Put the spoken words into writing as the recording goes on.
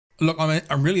Look,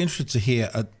 I'm really interested to hear,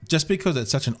 just because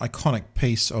it's such an iconic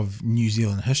piece of New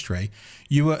Zealand history,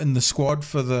 you were in the squad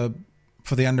for the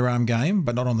underarm game,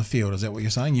 but not on the field. Is that what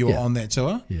you're saying? You were on that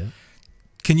tour? Yeah.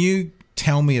 Can you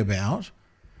tell me about,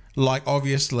 like,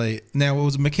 obviously, now it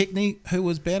was McKechnie who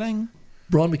was batting?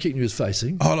 Brian McKechnie was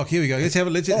facing. Oh, look, here we go. Let's have a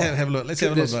look. Let's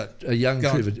have a look. A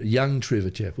young Trevor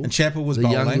Chappell. And Chappell was the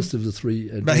bowling. youngest of the three.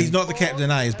 But he's not the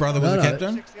captain, eh? His brother was the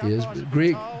captain? Yes.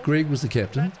 Greg was the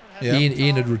captain. Yeah.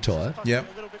 Ian had retired. Yep.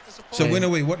 So when are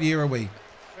we? What year are we?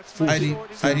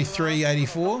 83,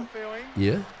 84?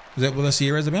 Yeah. Is that what this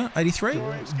year is about? 83?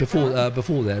 Before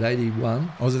that,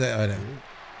 81. Oh, was it that? I don't know.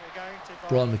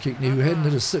 Brian McKechnie, who hadn't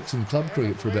hit a six in club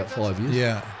cricket for about 5 years.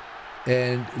 Yeah.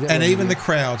 And even the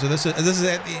crowd. So this is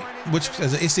at the, which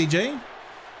is it SCG?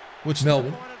 Which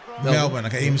Melbourne.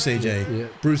 Okay, MCG. Yeah.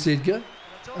 Bruce Edgar.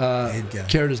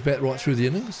 Carried his bat right through the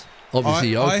innings.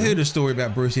 Obviously, I heard a story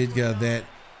about Bruce Edgar that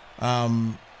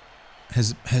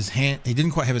his hand, he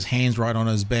didn't quite have his hands right on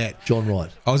his bat. John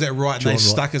Wright. Oh, was that right? They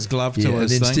stuck his glove to his and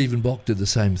then thing. Stephen Bock did the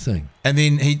same thing. And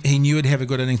then he knew he'd have a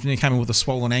good innings, and he came in with a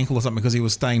swollen ankle or something because he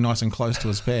was staying nice and close to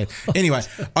his pad. Anyway,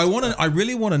 I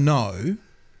really want to know,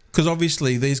 because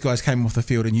obviously these guys came off the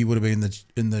field and you would have been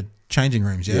in the changing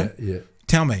rooms, yeah? Yeah.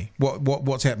 Tell me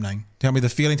what's happening. Tell me the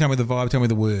feeling. Tell me the vibe. Tell me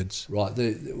the words. Right.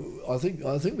 I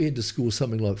think we had to score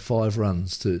something like 5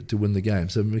 runs to win the game.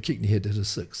 So McKechnie had to hit a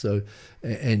 6. So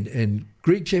and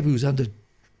Greg Chappell was under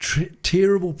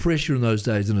terrible pressure in those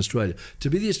days in Australia. To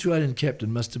be the Australian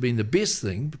captain must have been the best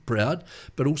thing, proud,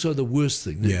 but also the worst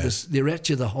thing. Yeah. They're at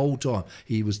you the whole time.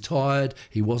 He was tired.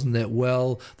 He wasn't that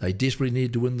well. They desperately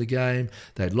needed to win the game.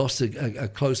 They'd lost a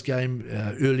close game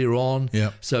earlier on.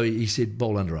 Yeah. So he said,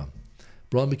 bowl underarm.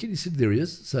 Brian McKechnie said, there he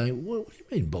is, saying, what do you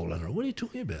mean bowl underarm? What are you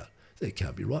talking about? That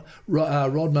can't be right.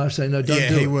 Rod Marsh saying, no, don't do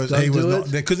it. He was not,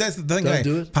 because that's the thing. Don't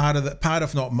do it. Part of,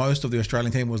 if not most of the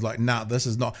Australian team was like, nah, this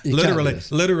is not,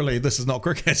 literally, this is not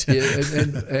cricket.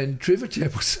 Yeah, and Trevor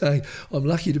Chappell saying, I'm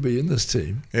lucky to be in this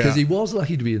team, because he was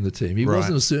lucky to be in the team. He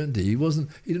wasn't a certainty. He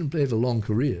didn't have a long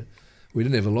career. We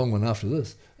didn't have a long one after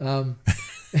this. And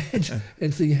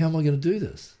thinking, how am I going to do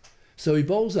this? So he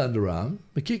bowls underarm.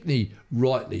 McKechnie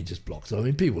rightly just blocks it. I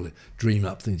mean, people dream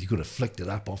up things. He could have flicked it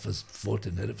up off his foot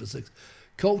and hit it for 6.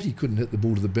 Colty couldn't hit the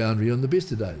ball to the boundary on the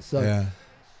best of days. So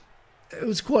it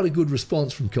was quite a good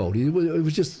response from Colty. It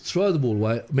was just throw the ball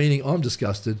away, meaning I'm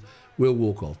disgusted, we'll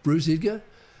walk off. Bruce Edgar,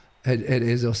 and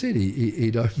as I said,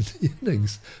 he'd opened the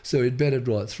innings, so he'd batted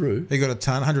right through. He got a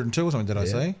ton, 102 or something, did I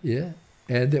say? Yeah,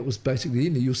 and that was basically the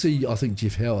end. You'll see, I think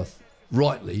Jeff Howarth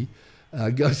rightly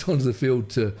goes onto the field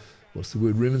to, what's the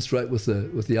word, remonstrate with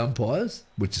the umpires,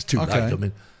 which is too late. I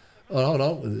mean, hold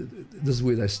on, this is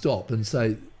where they stop and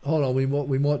say, hold on, we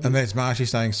might. And that's Marshy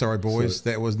saying, sorry boys,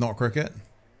 that was not cricket.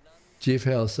 Jeff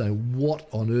Howarth saying, what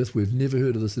on earth, we've never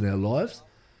heard of this in our lives.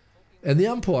 And the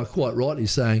umpire quite rightly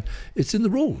saying, it's in the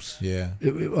rules. Yeah.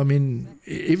 I mean,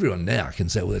 everyone now can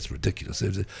say, well, that's ridiculous.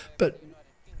 But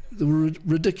the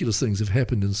ridiculous things have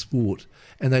happened in sport,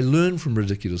 and they learn from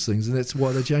ridiculous things, and that's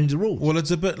why they change the rules. Well,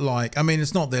 it's a bit like, I mean,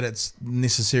 it's not that it's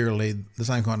necessarily the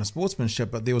same kind of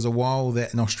sportsmanship, but there was a while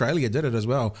that in Australia did it as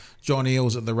well. John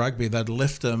Eales at the rugby, they'd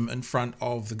lift him in front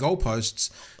of the goalposts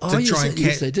to try and catch.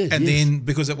 Yes, they did. And then,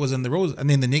 because it was in the rules, and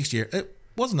then the next year, it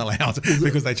wasn't allowed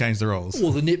because they changed the rules.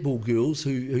 Or the netball girls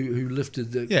who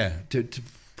lifted to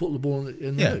put the ball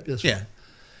in the hoop. That's right.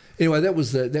 Anyway, that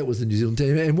was the New Zealand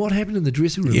team. And what happened in the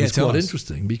dressing room was quite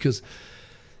interesting, because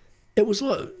it was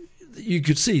like, you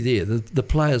could see there, the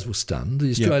players were stunned, the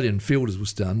Australian fielders were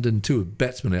stunned, and 2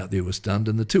 batsmen out there were stunned,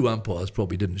 and the 2 umpires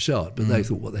probably didn't show it, but they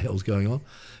thought, what the hell's going on?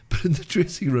 But in the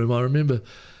dressing room, I remember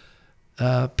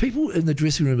people in the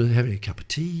dressing room are having a cup of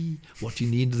tea, watching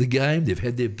the end of the game. They've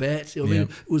had their bats. I mean,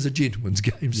 it was a gentleman's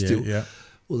game still. Yeah.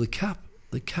 Well, the cup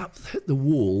hit the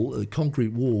wall, the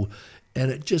concrete wall, and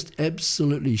it just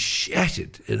absolutely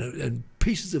shattered, and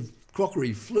pieces of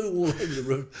crockery flew all over the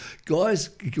room. Guys,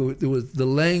 the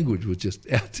language was just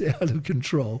out of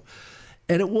control.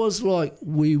 And it was like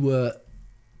we were,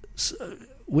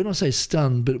 when I say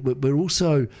stunned, but we're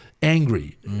also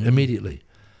angry immediately.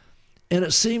 And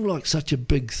it seemed like such a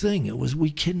big thing. It was,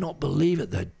 we cannot believe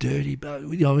it, that dirty...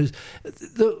 the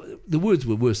words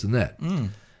were worse than that.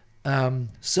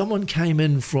 Someone came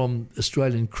in from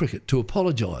Australian cricket to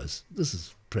apologise. This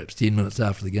is perhaps 10 minutes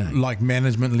after the game. Like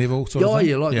management level sort of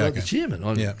thing? Like the chairman.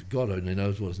 God only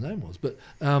knows what his name was. But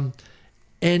and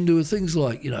there were things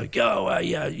like, go away,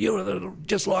 you're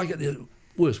just like it.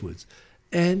 Worse words.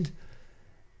 And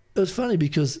it was funny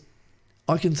because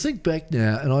I can think back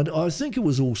now, and I think it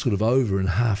was all sort of over in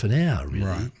half an hour, really.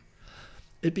 Right.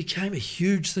 it became a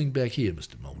huge thing back here.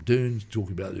 Mr. Muldoon's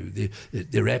talking about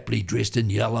they're aptly dressed in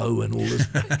yellow and all this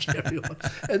carry on.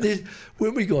 And then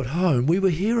when we got home, we were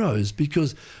heroes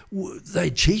because they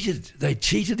cheated. They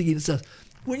cheated against us.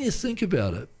 When you think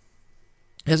about it,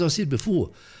 as I said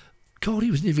before,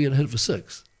 Goldie was never going to hit it for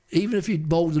six. Even if he'd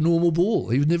bowled a normal ball,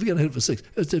 he was never going to hit it for six.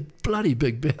 It's a bloody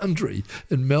big boundary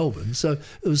in Melbourne, so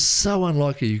it was so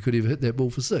unlikely you could ever hit that ball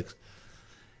for six.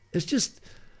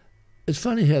 It's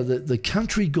funny how the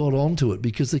country got onto it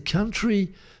because the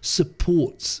country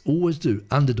supports, always do,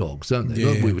 underdogs, don't they?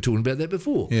 Yeah. We were talking about that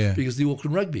before. Yeah. Because the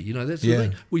Auckland Rugby, that's the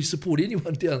thing. We support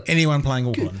anyone down. Anyone playing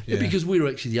Auckland. Yeah. Because we're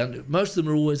actually most of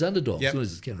them are always underdogs,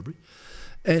 unless it's Canterbury.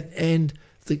 And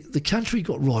the country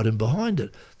got right in behind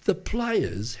it. The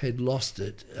players had lost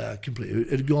it completely.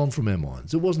 It had gone from our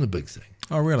minds. It wasn't a big thing.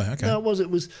 Oh, really? Okay. No, it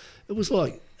was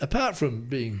like, apart from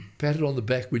being patted on the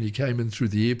back when you came in through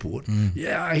the airport,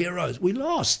 our heroes. We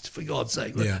lost, for God's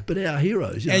sake. Yeah. But our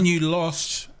heroes. And you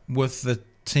lost with the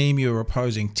team you were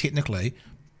opposing technically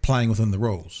playing within the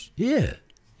rules. Yeah.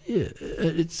 Yeah.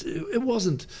 It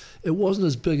wasn't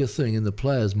as big a thing in the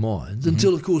players' minds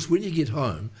until, of course, when you get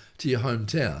home to your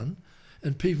hometown,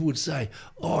 and people would say,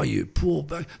 "Oh, you poor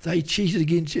bug! They cheated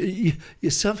against you." You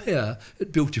somehow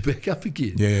it built you back up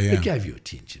again. Yeah. It gave you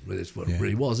attention. Well, that's what it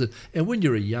really was. And when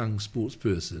you're a young sports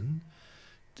person,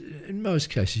 in most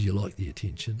cases you like the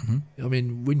attention. I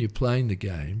mean, when you're playing the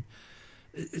game,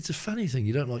 it's a funny thing.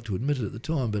 You don't like to admit it at the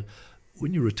time, but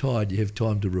when you're retired, you have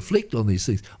time to reflect on these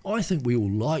things. I think we all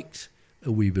liked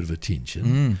a wee bit of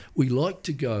attention. We like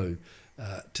to go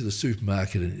to the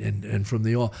supermarket and from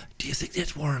the aisle, do you think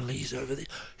that's Warren Lee's over there?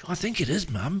 I think it is,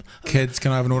 Mum. Kids,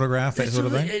 can I have an autograph? That sort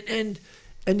of thing.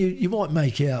 And you might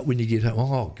make out when you get home,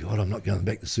 oh God, I'm not going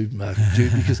back to the supermarket,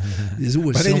 dude, because there's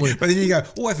always someone. But then you go,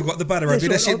 oh, I forgot the butter. I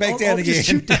better sit back down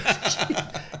again.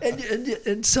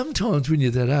 And sometimes when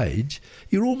you're that age,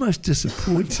 you're almost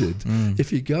disappointed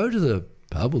if you go to the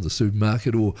pub or the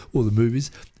supermarket or the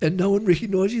movies and no one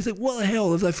recognises you. You think, what the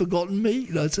hell, have they forgotten me?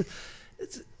 That's a bit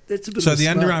so the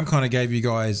underarm kind of gave you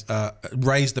guys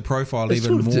raised the profile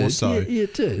even more so. Yeah,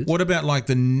 it did. What about like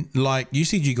you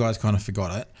said you guys kind of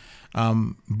forgot it,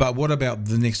 but what about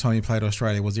the next time you played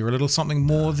Australia? Was there a little something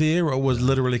more there, or was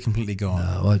literally completely gone?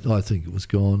 No, I think it was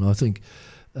gone. I think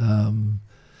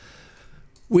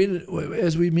when,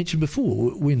 as we mentioned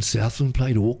before, when Southland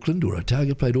played Auckland or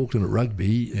Otago played Auckland at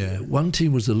rugby, one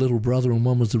team was the little brother and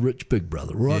one was the rich big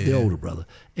brother, right? The older brother.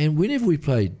 And whenever we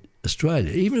played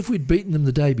Australia, even if we'd beaten them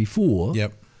the day before,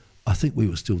 I think we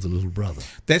were still the little brother.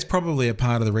 That's probably a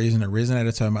part of the reason it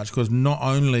resonated so much, because not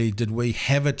only did we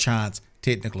have a chance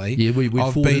technically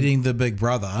of beating the big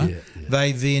brother,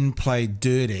 they then played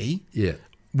dirty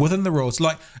within the rules.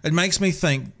 Like, it makes me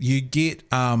think you get,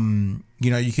 you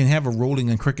can have a ruling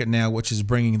in cricket now which is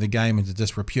bringing the game into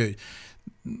disrepute,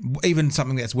 even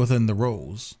something that's within the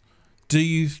rules.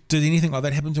 Did anything like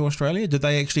that happen to Australia? Did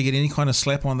they actually get any kind of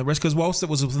slap on the wrist? Because whilst it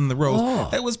was within the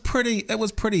rules, it was pretty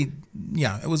pretty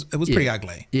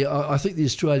ugly. Yeah, I think the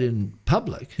Australian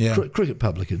public, cricket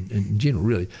public in general,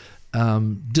 really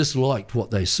disliked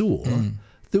what they saw.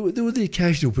 There were the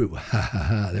occasional people, ha ha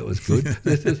ha, that was good.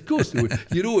 Of course,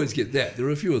 you'd always get that. There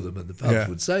were a few of them, and the pubs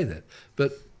would say that.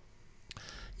 But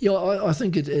I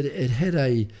think it had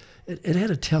a. It had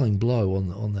a telling blow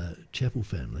on the Chappell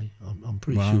family. I'm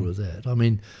pretty sure of that. I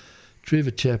mean,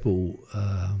 Trevor Chappell,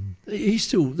 they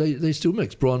still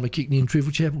mix. Brian McKechnie and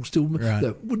Trevor Chappell still mix.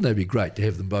 Wouldn't they be great to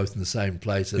have them both in the same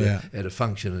place at a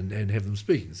function and have them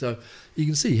speaking? So you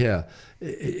can see how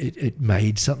it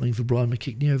made something for Brian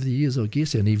McKechnie over the years, I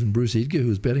guess, and even Bruce Edgar, who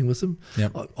was batting with them.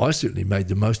 I certainly made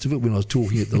the most of it when I was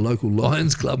talking at the local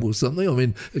Lions Club or something. I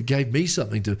mean, it gave me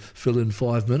something to fill in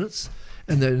 5 minutes.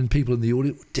 And then people in the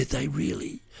audience, did they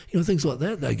really? Things like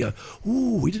that. They go,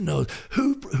 "Oh, we didn't know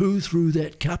who threw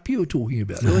that cup you were talking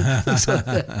about." Things like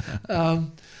that.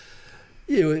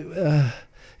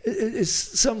 It's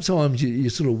sometimes you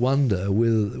sort of wonder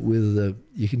whether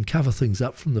you can cover things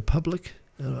up from the public.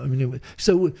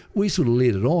 So we sort of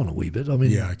let it on a wee bit. I mean,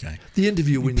 the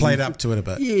interview when you played up to it a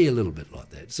bit. Yeah, a little bit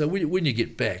like that. So when you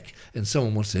get back and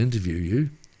someone wants to interview you,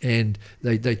 and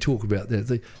they talk about that.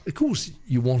 Of course,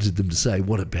 you wanted them to say,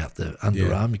 "What about the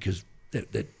underarm?" Because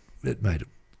that made it.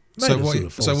 So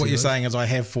what you're saying is, I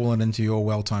have fallen into your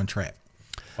well-timed trap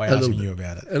by asking you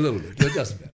about it. A little bit. It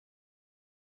doesn't matter.